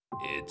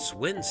It's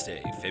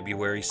Wednesday,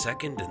 February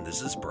 2nd, and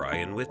this is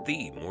Brian with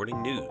the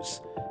Morning News.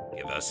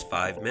 Give us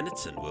 5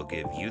 minutes and we'll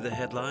give you the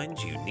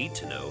headlines you need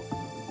to know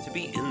to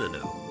be in the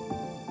know.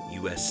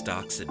 U.S.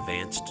 stocks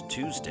advanced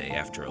Tuesday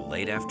after a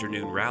late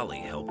afternoon rally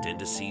helped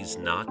indices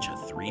notch a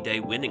 3-day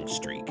winning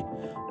streak.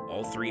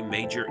 All three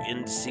major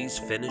indices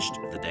finished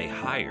the day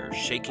higher,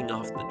 shaking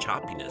off the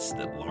choppiness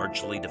that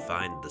largely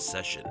defined the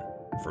session.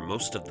 For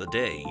most of the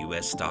day,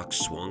 U.S. stocks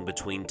swung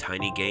between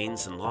tiny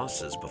gains and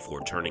losses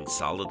before turning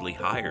solidly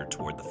higher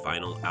toward the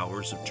final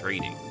hours of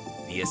trading.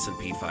 The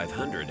S&P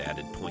 500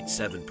 added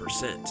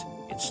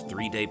 0.7%. Its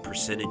 3-day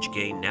percentage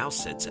gain now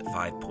sits at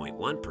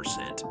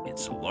 5.1%,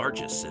 its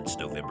largest since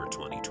November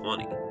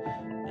 2020.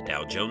 The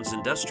Dow Jones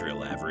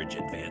Industrial Average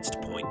advanced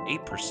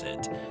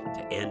 0.8%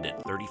 to end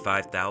at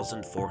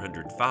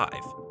 35,405.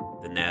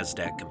 The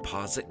Nasdaq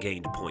Composite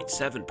gained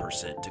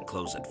 0.7% to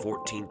close at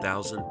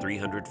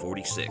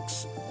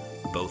 14,346.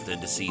 Both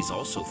indices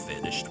also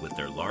finished with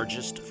their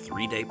largest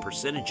 3-day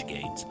percentage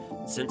gains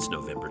since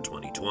November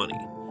 2020.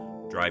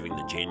 Driving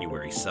the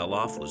January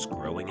sell-off was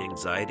growing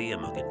anxiety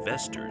among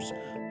investors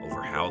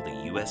over how the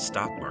U.S.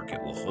 stock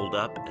market will hold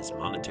up as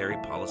monetary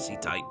policy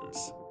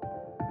tightens.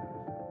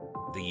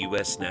 The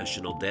U.S.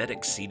 national debt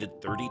exceeded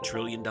 $30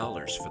 trillion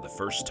for the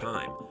first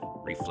time,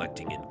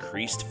 reflecting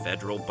increased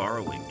federal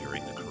borrowing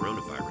during the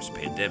coronavirus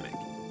pandemic.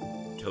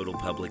 Total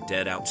public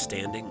debt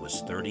outstanding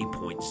was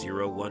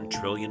 $30.01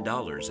 trillion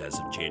as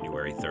of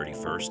January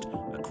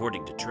 31st,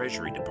 according to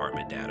Treasury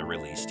Department data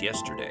released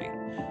yesterday.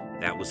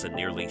 That was a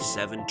nearly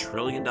 $7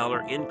 trillion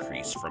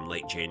increase from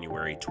late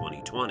January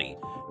 2020,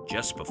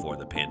 just before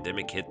the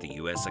pandemic hit the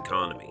U.S.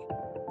 economy.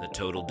 The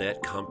total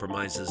debt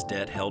compromises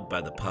debt held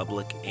by the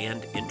public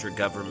and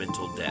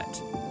intergovernmental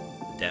debt.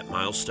 The debt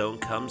milestone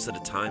comes at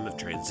a time of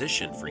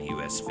transition for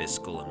U.S.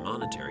 fiscal and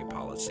monetary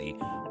policy,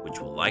 which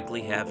will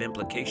likely have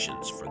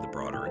implications for the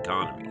broader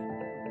economy.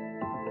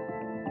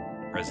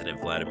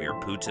 President Vladimir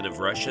Putin of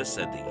Russia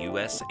said the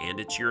U.S. and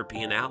its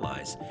European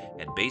allies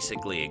had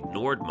basically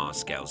ignored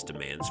Moscow's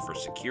demands for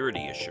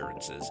security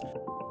assurances,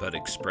 but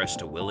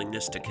expressed a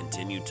willingness to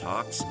continue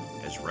talks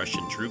as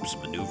Russian troops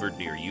maneuvered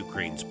near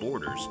Ukraine's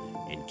borders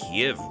and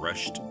Kiev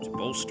rushed to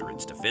bolster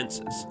its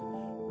defenses.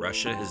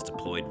 Russia has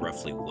deployed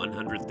roughly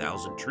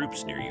 100,000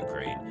 troops near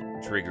Ukraine,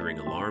 triggering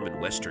alarm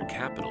in Western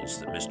capitals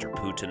that Mr.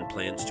 Putin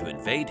plans to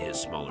invade his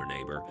smaller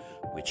neighbor,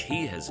 which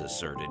he has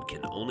asserted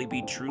can only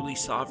be truly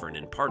sovereign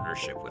in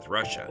partnership with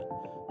Russia.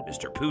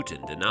 Mr.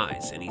 Putin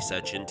denies any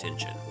such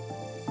intention.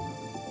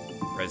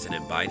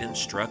 President Biden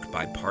struck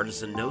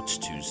bipartisan notes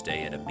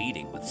Tuesday at a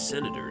meeting with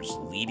senators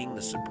leading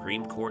the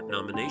Supreme Court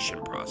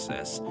nomination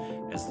process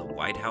as the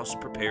White House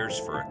prepares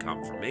for a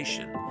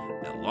confirmation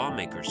that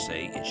lawmakers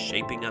say is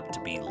shaping up to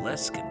be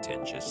less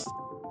contentious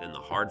than the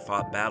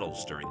hard-fought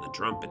battles during the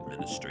Trump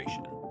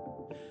administration.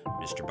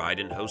 Mr.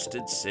 Biden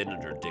hosted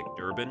Senator Dick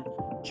Durbin,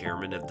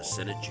 chairman of the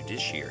Senate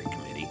Judiciary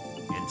Committee,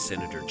 and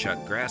Senator Chuck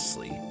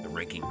Grassley, the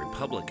ranking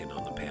Republican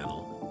on the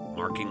panel,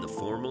 marking the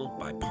formal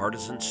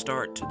bipartisan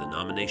start to the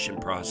nomination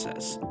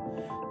process.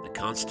 The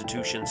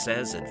Constitution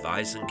says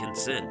advise and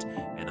consent,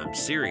 and I'm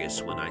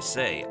serious when I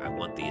say I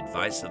want the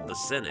advice of the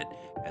Senate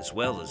as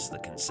well as the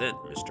consent,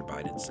 Mr.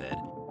 Biden said,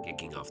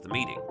 kicking off the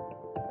meeting.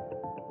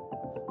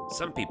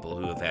 Some people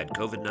who have had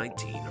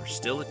COVID-19 are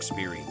still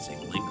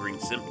experiencing lingering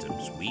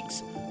symptoms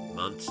weeks,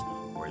 months,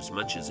 or as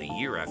much as a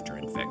year after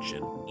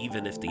infection,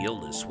 even if the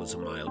illness was a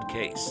mild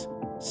case.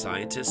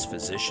 Scientists,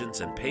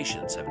 physicians, and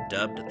patients have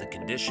dubbed the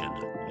condition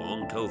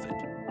long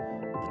COVID.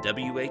 The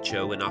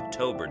WHO in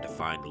October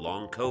defined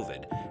long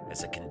COVID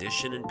as a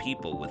condition in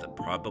people with a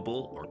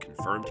probable or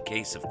confirmed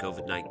case of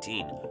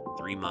COVID-19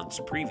 3 months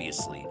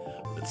previously,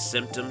 with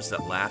symptoms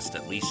that last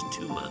at least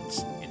 2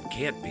 months and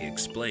can't be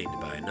explained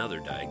by another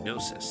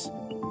diagnosis.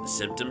 The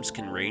symptoms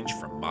can range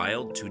from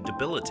mild to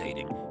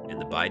debilitating, and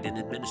the Biden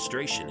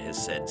administration has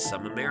said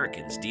some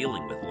Americans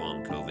dealing with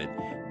long COVID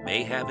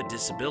may have a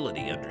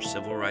disability under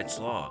civil rights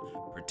law,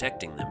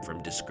 protecting them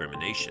from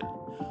discrimination.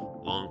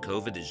 Long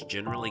COVID is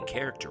generally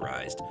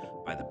characterized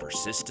by the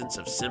persistence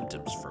of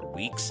symptoms for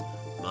weeks,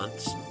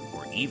 months,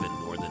 or even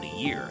more than a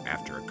year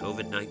after a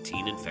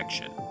COVID-19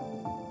 infection.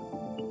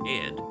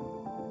 And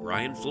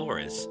Brian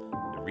Flores,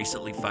 the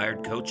recently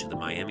fired coach of the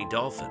Miami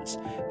Dolphins,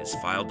 has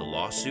filed a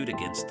lawsuit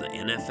against the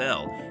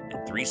NFL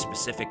and 3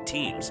 specific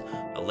teams,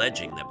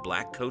 alleging that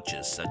black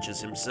coaches such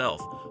as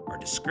himself are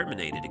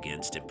discriminated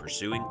against in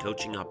pursuing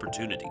coaching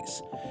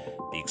opportunities.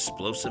 The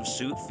explosive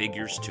suit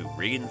figures to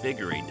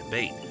reinvigorate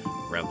debate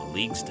around the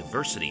league's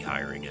diversity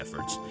hiring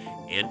efforts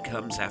and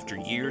comes after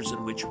years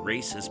in which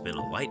race has been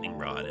a lightning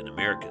rod in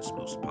America's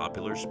most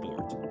popular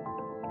sport.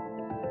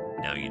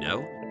 Now you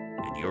know,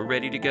 and you're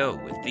ready to go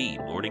with the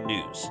Morning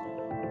News.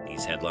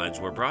 These headlines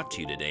were brought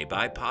to you today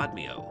by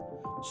Podmeo.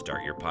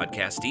 Start your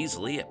podcast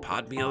easily at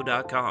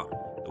podmeo.com,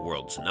 the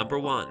world's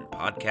 #1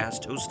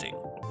 podcast hosting.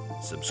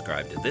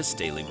 Subscribe to this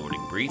daily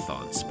morning brief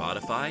on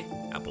Spotify,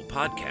 Apple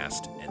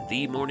Podcast, and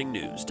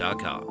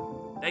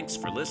themorningnews.com. Thanks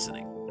for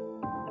listening.